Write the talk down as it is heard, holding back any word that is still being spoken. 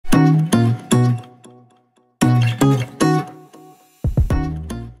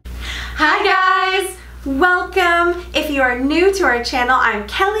you are new to our channel, I'm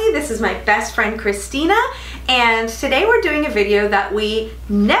Kelly. This is my best friend Christina, and today we're doing a video that we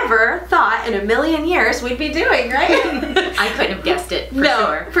never thought in a million years we'd be doing, right? I couldn't have guessed it,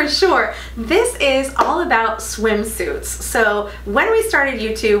 sure. For sure. This is all about swimsuits. So when we started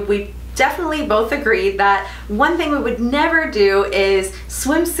YouTube, we definitely both agreed that one thing we would never do is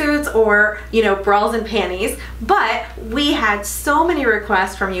swimsuits or, you know, bras and panties, but we had so many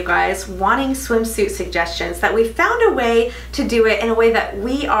requests from you guys wanting swimsuit suggestions that we found a way to do it in a way that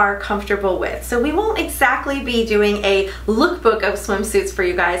we are comfortable with. So we won't exactly be doing a lookbook of swimsuits for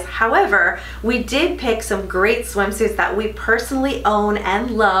you guys. However, we did pick some great swimsuits that we personally own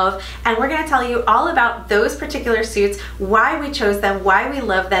and love, and we're going to tell you all about those particular suits, why we chose them, why we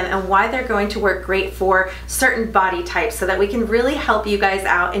love them, and why they're going to work great for certain body types so that we can really help you guys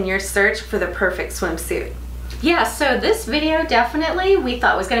out in your search for the perfect swimsuit. Yeah, so this video definitely we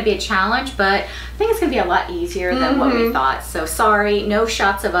thought was going to be a challenge, but I think it's going to be a lot easier than what we thought. So sorry, no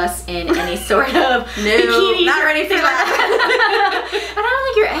shots of us in any sort of bikinis. Not ready for that. And I don't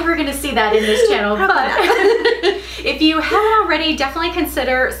think you're ever going to see that in this channel, but if you haven't already, definitely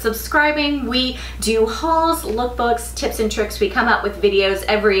consider subscribing. We do hauls, lookbooks, tips and tricks. We come out with videos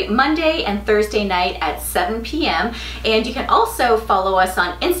every Monday and Thursday night at 7 p.m. And you can also follow us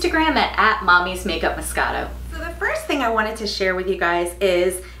on Instagram at @Mommy'sMakeupMoscato. The first thing I wanted to share with you guys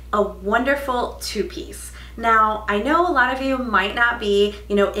is a wonderful two-piece. Now, I know a lot of you might not be,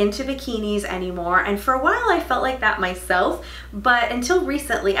 you know, into bikinis anymore, and for a while I felt like that myself, but until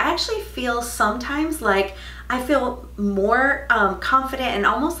recently I actually feel sometimes like I feel more confident, and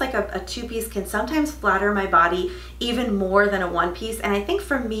almost like a two-piece can sometimes flatter my body even more than a one-piece. And I think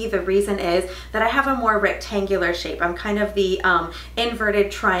for me the reason is that I have a more rectangular shape. I'm kind of the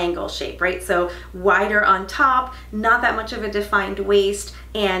inverted triangle shape, right? So wider on top, not that much of a defined waist,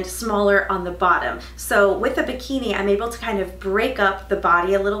 and smaller on the bottom. So with a bikini, I'm able to kind of break up the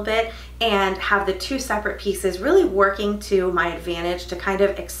body a little bit and have the two separate pieces really working to my advantage to kind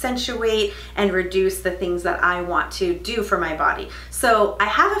of accentuate and reduce the things that I want to do for my body. So I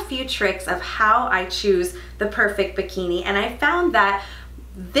have a few tricks of how I choose the perfect bikini, and I found that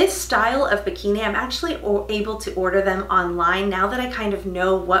this style of bikini, I'm actually able to order them online now that I kind of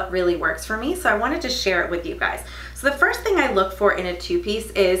know what really works for me. So I wanted to share it with you guys. So the first thing I look for in a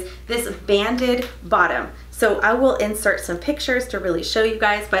two-piece is this banded bottom. So I will insert some pictures to really show you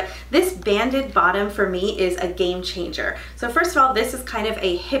guys, but this banded bottom for me is a game changer. So first of all, this is kind of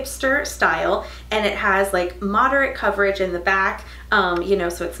a hipster style, and it has like moderate coverage in the back, you know,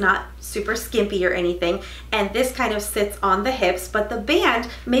 so it's not super skimpy or anything. And this kind of sits on the hips, but the band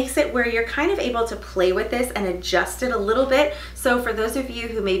makes it where you're kind of able to play with this and adjust it a little bit. So for those of you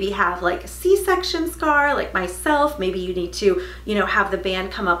who maybe have like a C-section scar, like myself, maybe you need to, you know, have the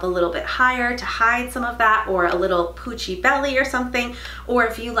band come up a little bit higher to hide some of that, or a little poochy belly or something. Or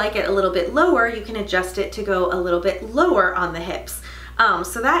if you like it a little bit lower, you can adjust it to go a little bit lower on the hips.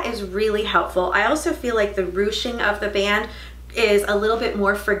 So that is really helpful. I also feel like the ruching of the band is a little bit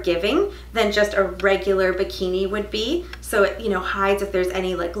more forgiving than just a regular bikini would be. So it, you know, hides if there's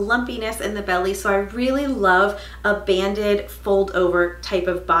any like lumpiness in the belly. So I really love a banded fold over type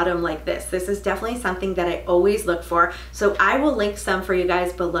of bottom like this. This is definitely something that I always look for. So I will link some for you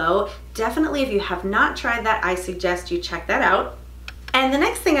guys below. Definitely, if you have not tried that, I suggest you check that out. And the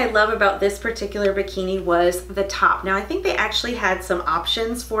next thing I love about this particular bikini was the top. Now I think they actually had some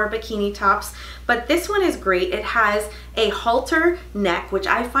options for bikini tops, but this one is great. It has a halter neck, which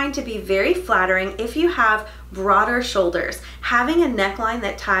I find to be very flattering if you have broader shoulders. Having a neckline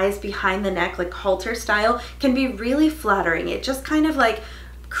that ties behind the neck, like halter style, can be really flattering. It just kind of like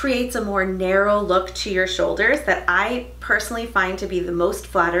creates a more narrow look to your shoulders that I personally find to be the most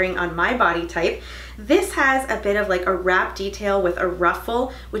flattering on my body type. This has a bit of like a wrap detail with a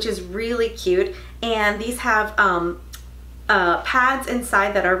ruffle, which is really cute, and these have pads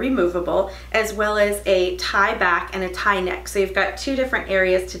inside that are removable, as well as a tie back and a tie neck. So you've got two different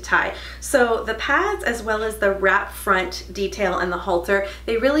areas to tie. So the pads, as well as the wrap front detail and the halter,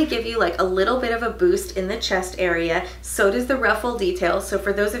 they really give you like a little bit of a boost in the chest area. So does the ruffle detail. So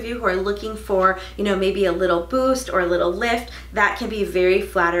for those of you who are looking for, you know, maybe a little boost or a little lift, that can be very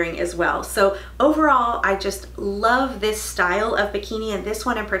flattering as well. So overall, I just love this style of bikini, and this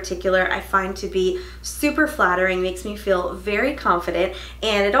one in particular I find to be super flattering, makes me feel very confident,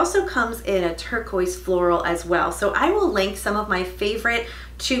 and it also comes in a turquoise floral as well. So I will link some of my favorite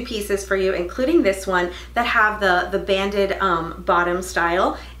two pieces for you, including this one, that have the banded bottom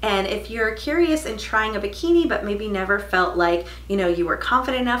style. And if you're curious in trying a bikini but maybe never felt like, you know, you were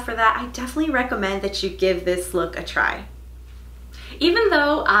confident enough for that, I definitely recommend that you give this look a try. Even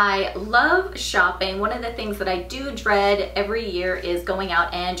though I love shopping, one of the things that I do dread every year is going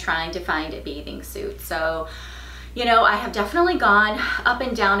out and trying to find a bathing suit. So, you know, I have definitely gone up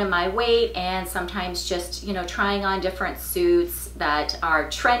and down in my weight, and sometimes just, you know, trying on different suits that are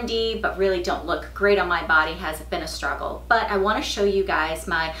trendy but really don't look great on my body has been a struggle. But I want to show you guys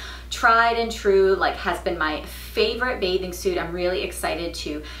my tried and true, like has been my favorite bathing suit. I'm really excited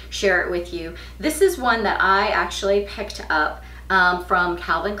to share it with you. This is one that I actually picked up from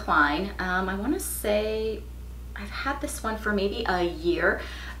Calvin Klein. I want to say I've had this one for maybe a year.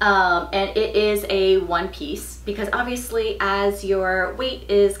 And it is a one piece, because obviously as your weight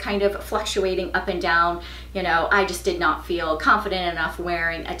is kind of fluctuating up and down, you know, I just did not feel confident enough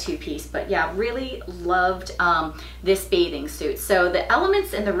wearing a two piece. But yeah, really loved this bathing suit. So the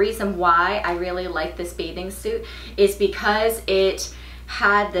elements and the reason why I really like this bathing suit is because it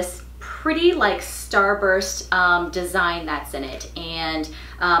had this pretty like starburst design that's in it, and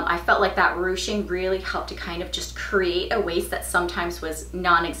I felt like that ruching really helped to kind of just create a waist that sometimes was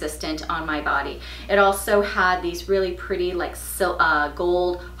non-existent on my body. It also had these really pretty like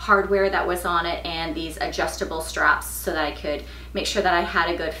gold hardware that was on it, and these adjustable straps so that I could make sure that I had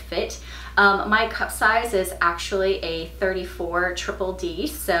a good fit. My cup size is actually a 34 triple D,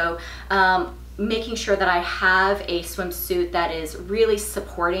 so making sure that I have a swimsuit that is really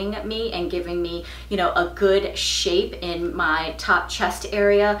supporting me and giving me, you know, a good shape in my top chest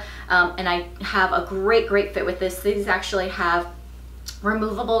area. And I have a great fit with this. These actually have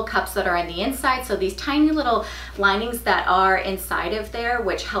removable cups that are on the inside, so these tiny little linings that are inside of there,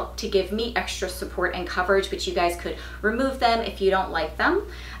 which help to give me extra support and coverage, but you guys could remove them if you don't like them.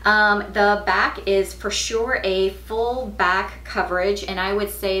 The back is for sure a full back coverage, and I would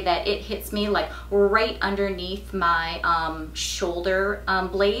say that it hits me like right underneath my shoulder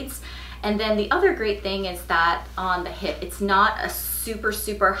blades. And then the other great thing is that on the hip, it's not a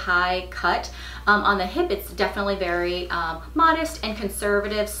super high cut. On the hip, it's definitely very modest and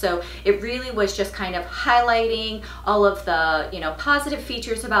conservative, so it really was just kind of highlighting all of the, you know, positive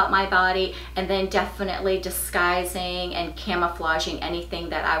features about my body, and then definitely disguising and camouflaging anything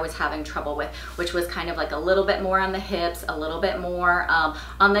that I was having trouble with, which was kind of like a little bit more on the hips, a little bit more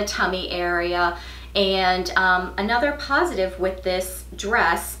on the tummy area. And another positive with this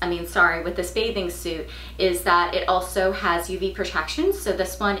with this bathing suit is that it also has UV protection. So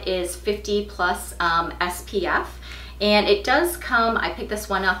this one is 50+ SPF. And it does come, I picked this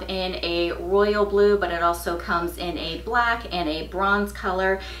one up in a royal blue, but it also comes in a black and a bronze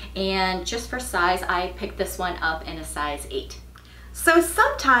color. And just for size, I picked this one up in a size 8. So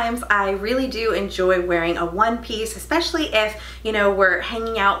sometimes I really do enjoy wearing a one piece, especially if, you know, we're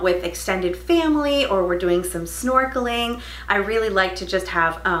hanging out with extended family or we're doing some snorkeling. I really like to just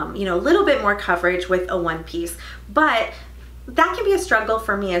have, you know, a little bit more coverage with a one piece. But that can be a struggle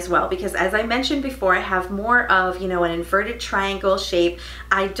for me as well, because as I mentioned before, I have more of, you know, an inverted triangle shape.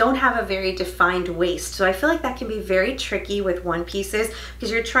 I don't have a very defined waist, so I feel like that can be very tricky with one pieces,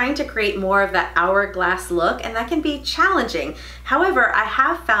 because you're trying to create more of that hourglass look, and that can be challenging. However, I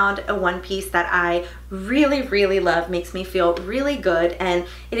have found a one piece that I really love, makes me feel really good, and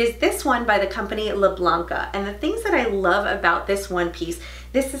it is this one by the company Blanca. And the things that I love about this one piece,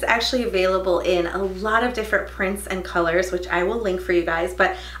 this is actually available in a lot of different prints and colors, which I will link for you guys,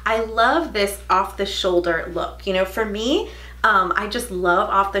 but I love this off the shoulder look. You know, for me, I just love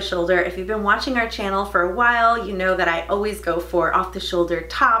off the shoulder. If you've been watching our channel for a while, you know that I always go for off the shoulder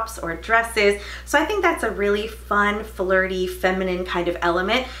tops or dresses. So I think that's a really fun, flirty, feminine kind of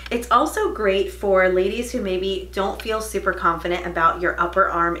element. It's also great for ladies who maybe don't feel super confident about your upper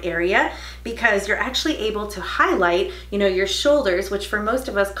arm area, because you're actually able to highlight, you know, your shoulders, which for most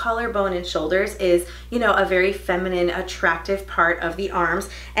of us, collarbone and shoulders is, you know, a very feminine, attractive part of the arms.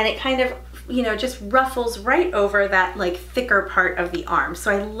 And it kind of, you know, just ruffles right over that like thicker part of the arm.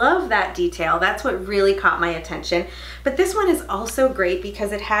 So I love that detail. That's what really caught my attention. But this one is also great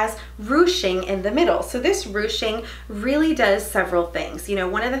because it has ruching in the middle. So this ruching really does several things. You know,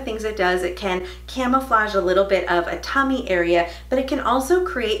 one of the things it does, it can camouflage a little bit of a tummy area, but it can also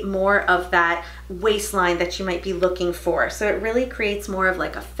create more of that waistline that you might be looking for. So it really creates more of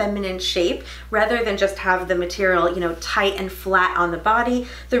like a feminine shape rather than just have the material, you know, tight and flat on the body.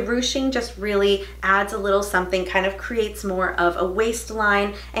 The ruching just really adds a little something, kind of creates more of a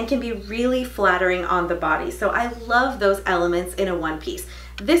waistline and can be really flattering on the body. So I love those elements in a one piece.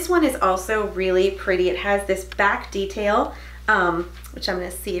 This one is also really pretty. It has this back detail, which I'm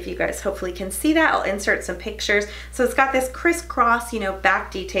gonna see if you guys hopefully can see that. I'll insert some pictures. So it's got this crisscross, you know,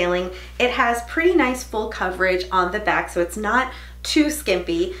 back detailing. It has pretty nice full coverage on the back, so it's not too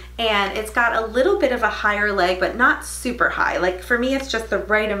skimpy, and it's got a little bit of a higher leg, but not super high. Like for me, it's just the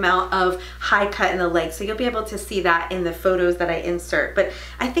right amount of high cut in the leg. So you'll be able to see that in the photos that I insert. But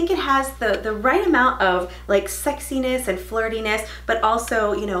I think it has the right amount of like sexiness and flirtiness, but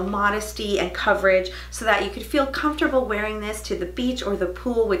also, you know, modesty and coverage, so that you could feel comfortable wearing this to the beach or the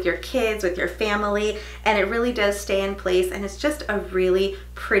pool with your kids, with your family. And it really does stay in place, and it's just a really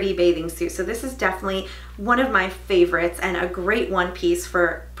pretty bathing suit. So this is definitely one of my favorites, and a great one piece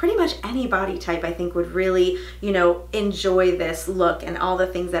for pretty much any body type. I think would really, you know, enjoy this look and all the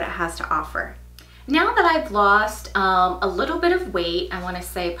things that it has to offer. Now that I've lost a little bit of weight, I want to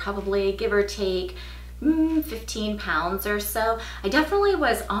say probably give or take 15 pounds or so, I definitely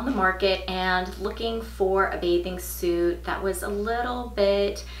was on the market and looking for a bathing suit that was a little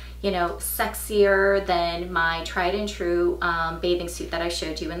bit, you know, sexier than my tried and true bathing suit that I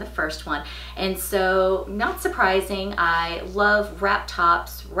showed you in the first one. And so, not surprising, I love wrap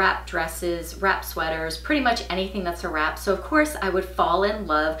tops, wrap dresses, wrap sweaters, pretty much anything that's a wrap. So of course I would fall in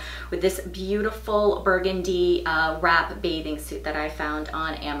love with this beautiful burgundy wrap bathing suit that I found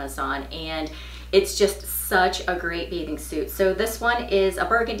on Amazon. And it's just such a great bathing suit. So this one is a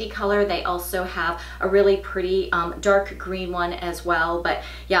burgundy color. They also have a really pretty dark green one as well. But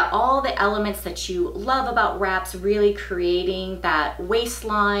yeah, all the elements that you love about wraps, really creating that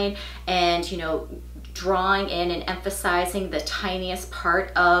waistline and, you know, drawing in and emphasizing the tiniest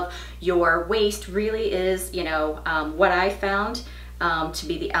part of your waist really is, you know, what I found to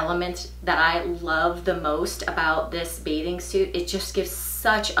be the element that I love the most about this bathing suit. It just gives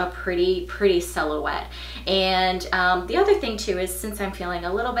such a pretty silhouette. And the other thing too is, since I'm feeling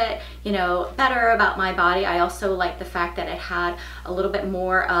a little bit, you know, better about my body, I also like the fact that it had a little bit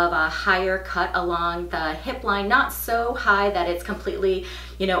more of a higher cut along the hip line, not so high that it's completely,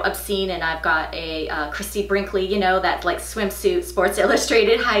 you know, obscene and I've got a Christy Brinkley, you know, that like swimsuit Sports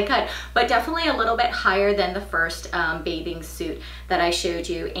Illustrated high cut, but definitely a little bit higher than the first bathing suit that I showed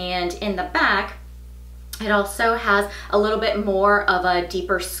you. And in the back, it also has a little bit more of a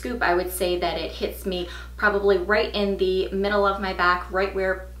deeper scoop. I would say that it hits me probably right in the middle of my back, right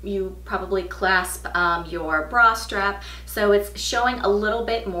where you probably clasp your bra strap. So it's showing a little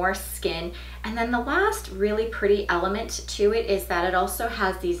bit more skin. And then the last really pretty element to it is that it also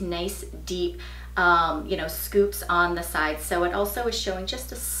has these nice deep you know, scoops on the sides. So it also is showing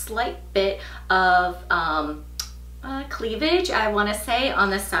just a slight bit of cleavage, I want to say, on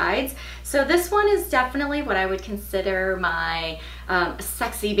the sides. So this one is definitely what I would consider my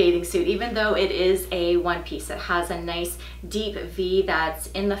sexy bathing suit, even though it is a one piece. It has a nice deep V that's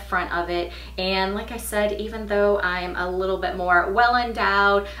in the front of it. And like I said, even though I'm a little bit more well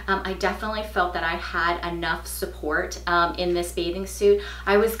endowed, I definitely felt that I had enough support in this bathing suit.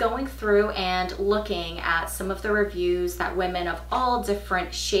 I was going through and looking at some of the reviews that women of all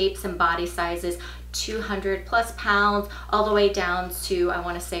different shapes and body sizes, 200 plus pounds, all the way down to, I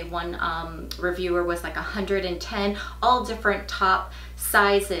want to say one reviewer was like 110, all different top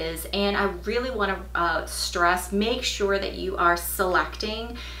sizes. And I really want to stress, make sure that you are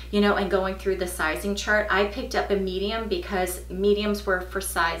selecting, you know, and going through the sizing chart. I picked up a medium because mediums were for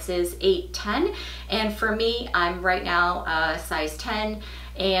sizes 8, 10, and for me, I'm right now size 10.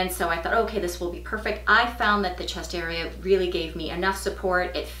 And so I thought, okay, this will be perfect. I found that the chest area really gave me enough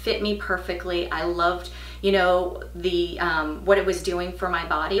support. It fit me perfectly. I loved, you know, the what it was doing for my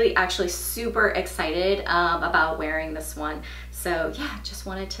body. Really, actually super excited about wearing this one. So yeah, just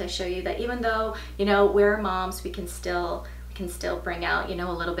wanted to show you that even though, you know, we're moms, we can still bring out, you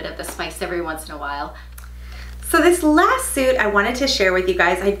know, a little bit of the spice every once in a while. So this last suit I wanted to share with you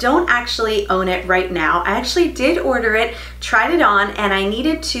guys, I don't actually own it right now. I actually did order it, tried it on, and I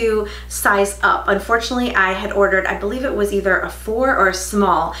needed to size up. Unfortunately, I had ordered, I believe it was either a 4 or a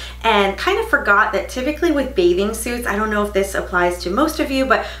small, and kind of forgot that typically with bathing suits, I don't know if this applies to most of you,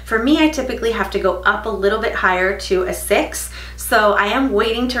 but for me, I typically have to go up a little bit higher to a 6. So I am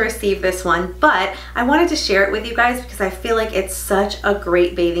waiting to receive this one, but I wanted to share it with you guys because I feel like it's such a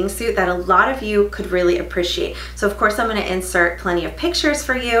great bathing suit that a lot of you could really appreciate. So of course I'm going to insert plenty of pictures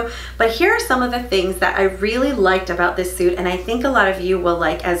for you, but here are some of the things that I really liked about this suit and I think a lot of you will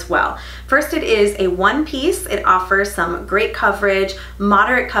like as well. First, it is a one piece. It offers some great coverage,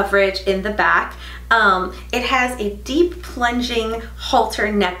 moderate coverage in the back. It has a deep plunging halter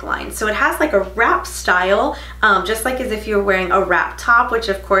neckline. So it has like a wrap style, just like as if you were wearing a wrap top, which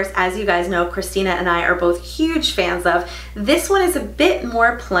of course, as you guys know, Christina and I are both huge fans of. This one is a bit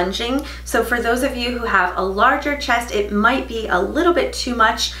more plunging. So for those of you who have a larger chest, it might be a little bit too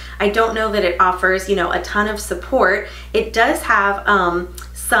much. I don't know that it offers, you know, a ton of support. It does have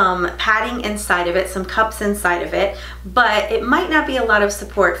some padding inside of it, some cups inside of it, but it might not be a lot of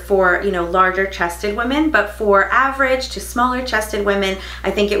support for, you know, larger chested women, but for average to smaller chested women,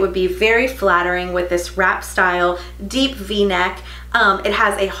 I think it would be very flattering with this wrap style, deep V-neck. It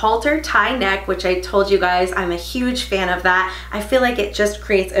has a halter tie neck, which I told you guys I'm a huge fan of that. I feel like it just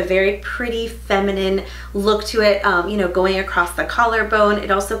creates a very pretty feminine look to it, you know, going across the collarbone. It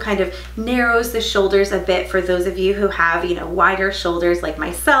also kind of narrows the shoulders a bit for those of you who have, you know, wider shoulders like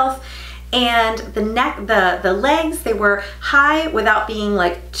myself. And the neck, the legs, they were high without being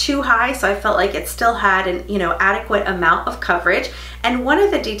like too high, so I felt like it still had an, you know, adequate amount of coverage. And one of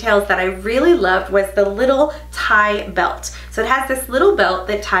the details that I really loved was the little tie belt. So it has this little belt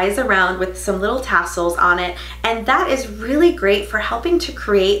that ties around with some little tassels on it, and that is really great for helping to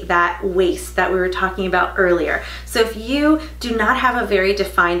create that waist that we were talking about earlier. So if you do not have a very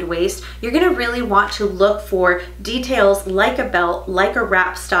defined waist, you're gonna really want to look for details like a belt, like a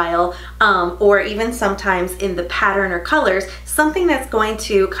wrap style, or even sometimes in the pattern or colors, something that's going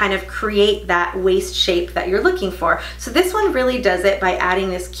to kind of create that waist shape that you're looking for. So this one really does it by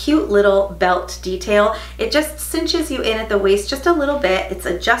adding this cute little belt detail. It just cinches you in at the waist just a little bit. It's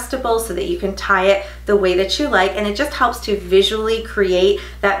adjustable so that you can tie it the way that you like, and it just helps to visually create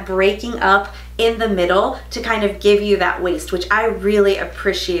that breaking up in the middle to kind of give you that waist, which I really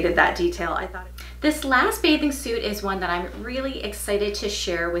appreciated that detail. I thought this last bathing suit is one that I'm really excited to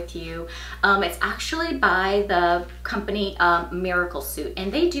share with you. It's actually by the company Miracle Suit,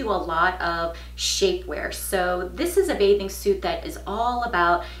 and they do a lot of shapewear. So this is a bathing suit that is all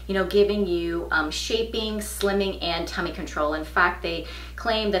about, you know, giving you shaping, slimming, and tummy control. In fact, they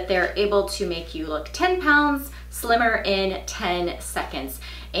claim that they're able to make you look 10 pounds slimmer in 10 seconds.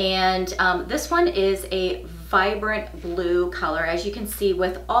 And this one is a vibrant blue color, as you can see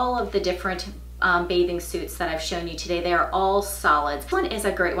with all of the different bathing suits that I've shown you today. They are all solids. This one is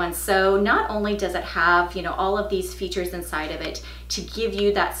a great one. So not only does it have, you know, all of these features inside of it to give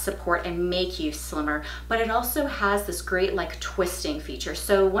you that support and make you slimmer, but it also has this great like twisting feature.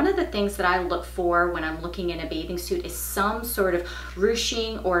 So one of the things that I look for when I'm looking in a bathing suit is some sort of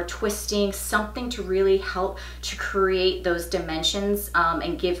ruching or twisting, something to really help to create those dimensions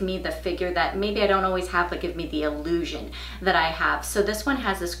and give me the figure that maybe I don't always have, but give me the illusion that I have. So this one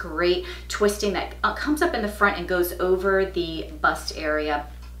has this great twisting that comes up in the front and goes over the bust area.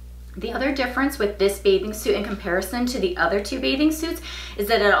 The other difference with this bathing suit in comparison to the other two bathing suits is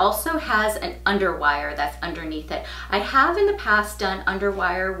that it also has an underwire that's underneath it. I have in the past done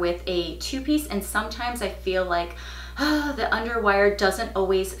underwire with a two-piece, and sometimes I feel like the underwire doesn't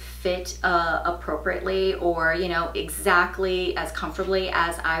always fit appropriately, or, you know, exactly as comfortably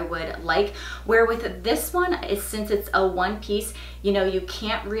as I would like. Where with this one, since it's a one-piece, you know, you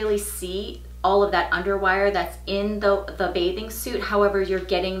can't really see all of that underwire that's in the bathing suit. However, you're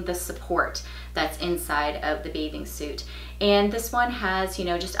getting the support that's inside of the bathing suit. And this one has, you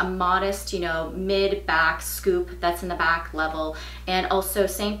know, just a modest, you know, mid-back scoop that's in the back level. And also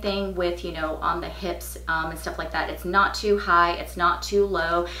same thing with, you know, on the hips and stuff like that. It's not too high, it's not too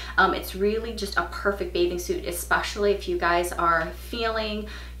low. It's really just a perfect bathing suit, especially if you guys are feeling,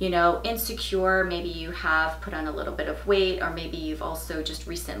 you know, insecure. Maybe you have put on a little bit of weight, or maybe you've also just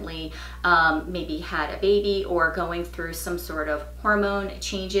recently maybe had a baby or going through some sort of hormone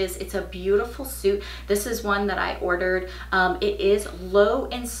changes. It's a beautiful suit. This is one that I ordered. It is low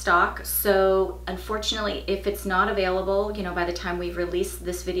in stock, so unfortunately, if it's not available, you know, by the time we release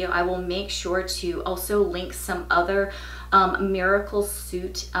this video, I will make sure to also link some other Miracle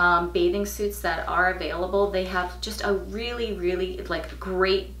Suit bathing suits that are available. They have just a really like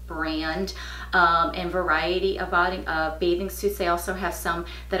great brand and variety of bathing suits. They also have some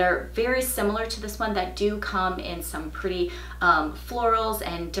that are very similar to this one that do come in some pretty florals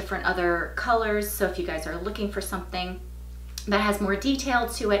and different other colors. So if you guys are looking for something that has more detail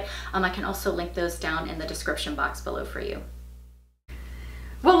to it, I can also link those down in the description box below for you.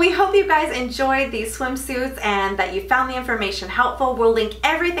 Well, we hope you guys enjoyed these swimsuits and that you found the information helpful. We'll link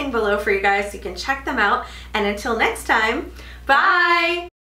everything below for you guys so you can check them out. And until next time, bye!